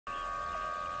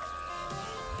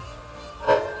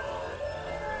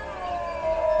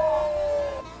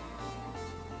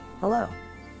Hello,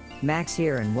 Max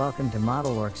here and welcome to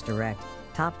Modelworks Direct,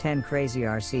 Top 10 Crazy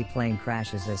RC Plane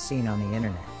Crashes as Seen on the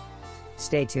Internet.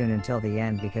 Stay tuned until the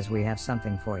end because we have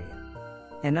something for you.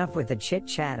 Enough with the chit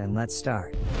chat and let's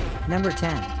start. Number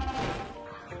 10.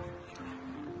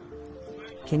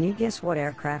 Can you guess what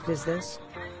aircraft is this?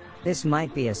 This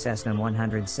might be a Cessna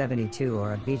 172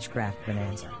 or a Beechcraft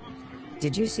Bonanza.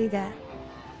 Did you see that?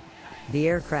 The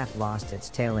aircraft lost its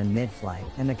tail in mid-flight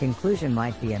and the conclusion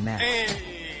might be a mess.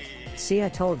 See, I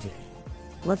told you.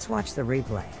 Let's watch the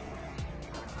replay.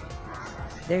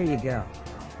 There you go.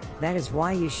 That is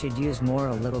why you should use more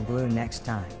a little glue next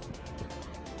time.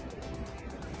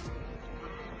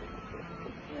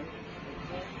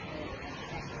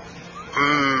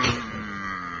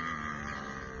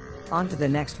 On to the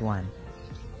next one.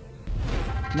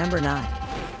 Number 9.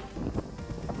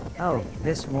 Oh,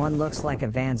 this one looks like a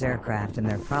Vans aircraft and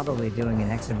they're probably doing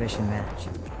an exhibition match.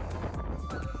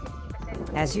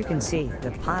 As you can see,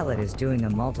 the pilot is doing a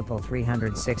multiple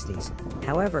 360s,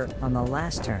 however, on the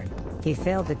last turn, he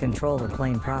failed to control the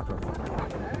plane properly.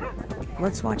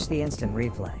 Let's watch the instant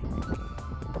replay.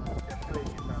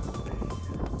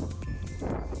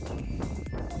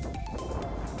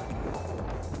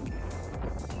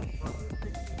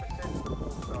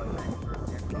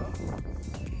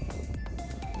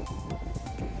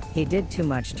 He did too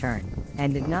much turn,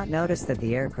 and did not notice that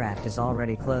the aircraft is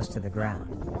already close to the ground.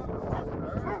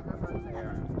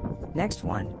 Next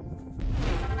one.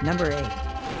 Number 8.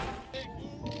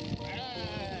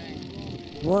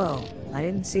 Whoa, I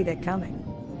didn't see that coming.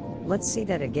 Let's see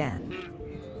that again.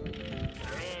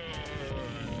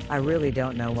 I really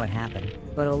don't know what happened,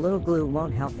 but a little glue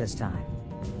won't help this time.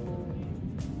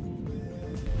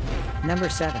 Number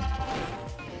 7.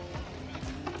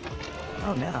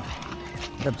 Oh no.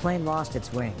 The plane lost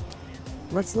its wing.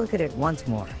 Let's look at it once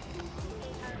more.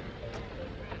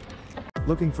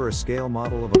 Looking for a scale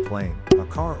model of a plane, a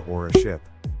car, or a ship,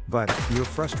 but you're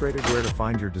frustrated where to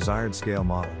find your desired scale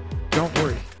model? Don't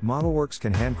worry, Modelworks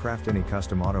can handcraft any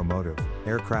custom automotive,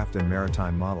 aircraft and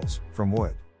maritime models, from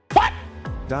wood. What?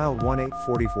 Dial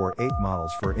 1-844-8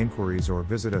 models for inquiries or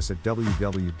visit us at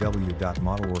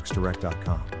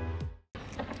www.modelworksdirect.com.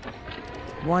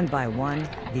 One by one,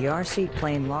 the RC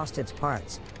plane lost its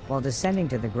parts, while descending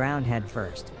to the ground head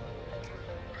first.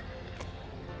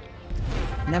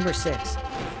 Number 6.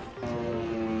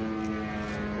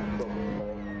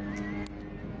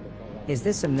 Is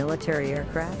this a military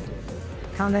aircraft?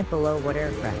 Comment below what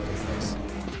aircraft is this.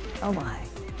 Oh my.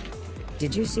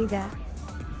 Did you see that?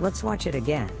 Let's watch it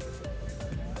again.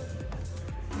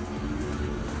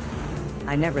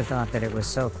 I never thought that it was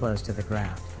so close to the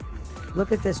ground.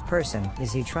 Look at this person,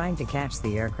 is he trying to catch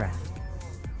the aircraft?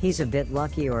 He's a bit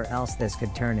lucky or else this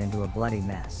could turn into a bloody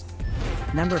mess.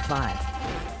 Number 5.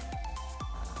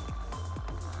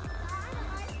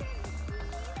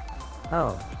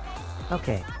 Oh.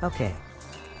 Okay.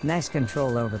 Nice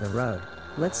control over the road.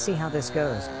 Let's see how this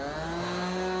goes.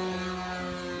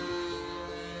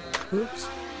 Oops.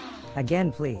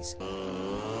 Again please.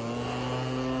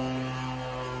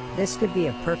 This could be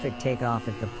a perfect takeoff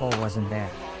if the pole wasn't there.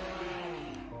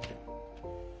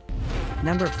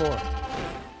 Number 4.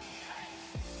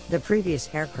 The previous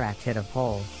aircraft hit a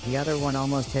pole, the other one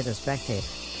almost hit a spectator.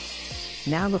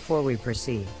 Now before we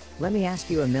proceed, let me ask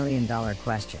you $1 million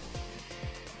question.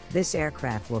 This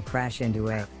aircraft will crash into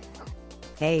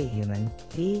A human,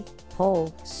 B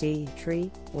pole, C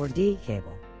tree, or D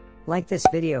cable. Like this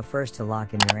video first to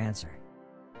lock in your answer.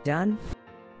 Done?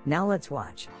 Now let's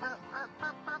watch.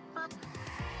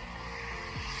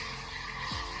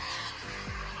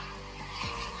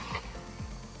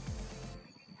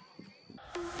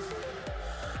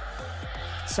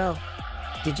 So,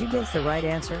 did you guess the right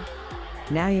answer?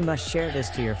 Now you must share this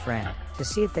to your friend, to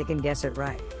see if they can guess it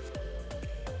right.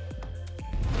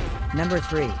 Number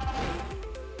 3.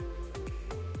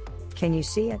 Can you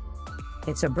see it?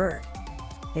 It's a bird.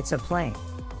 It's a plane.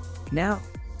 No,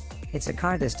 it's a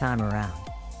car this time around.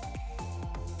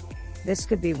 This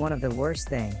could be one of the worst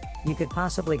things you could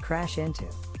possibly crash into.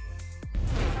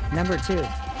 Number 2.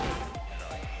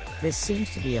 This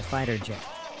seems to be a fighter jet.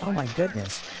 Oh my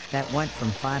goodness, that went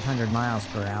from 500 miles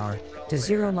per hour to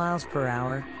 0 miles per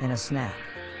hour in a snap.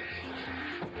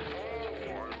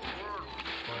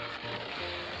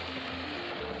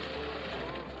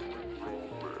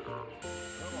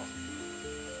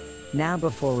 Now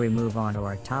before we move on to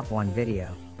our top 1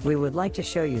 video, we would like to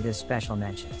show you this special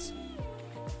mentions.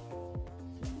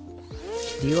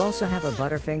 Do you also have a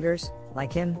Butterfingers,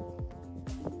 like him?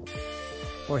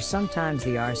 Or sometimes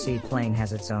the RC plane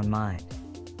has its own mind.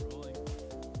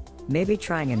 Maybe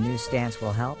trying a new stance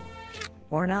will help?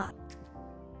 Or not?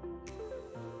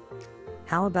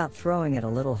 How about throwing it a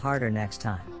little harder next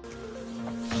time?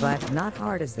 But not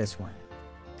hard as this one.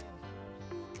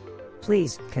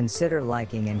 Please consider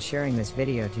liking and sharing this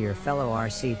video to your fellow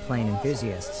RC plane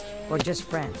enthusiasts, or just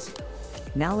friends.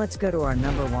 Now let's go to our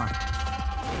number 1.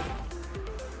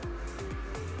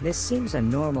 This seems a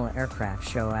normal aircraft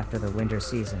show after the winter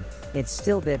season. It's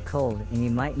still a bit cold and you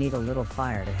might need a little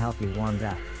fire to help you warmed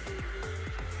up.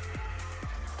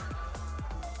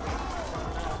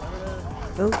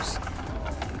 Oops.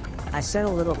 I said a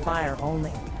little fire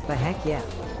only, but heck yeah.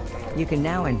 You can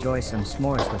now enjoy some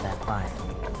s'mores with that fire.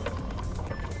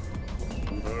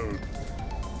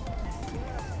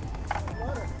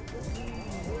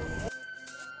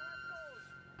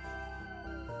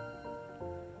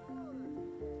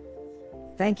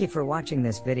 Thank you for watching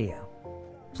this video.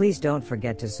 Please don't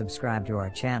forget to subscribe to our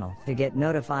channel to get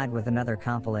notified with another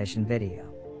compilation video.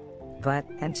 But,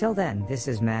 until then, this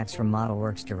is Max from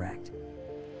Modelworks Direct.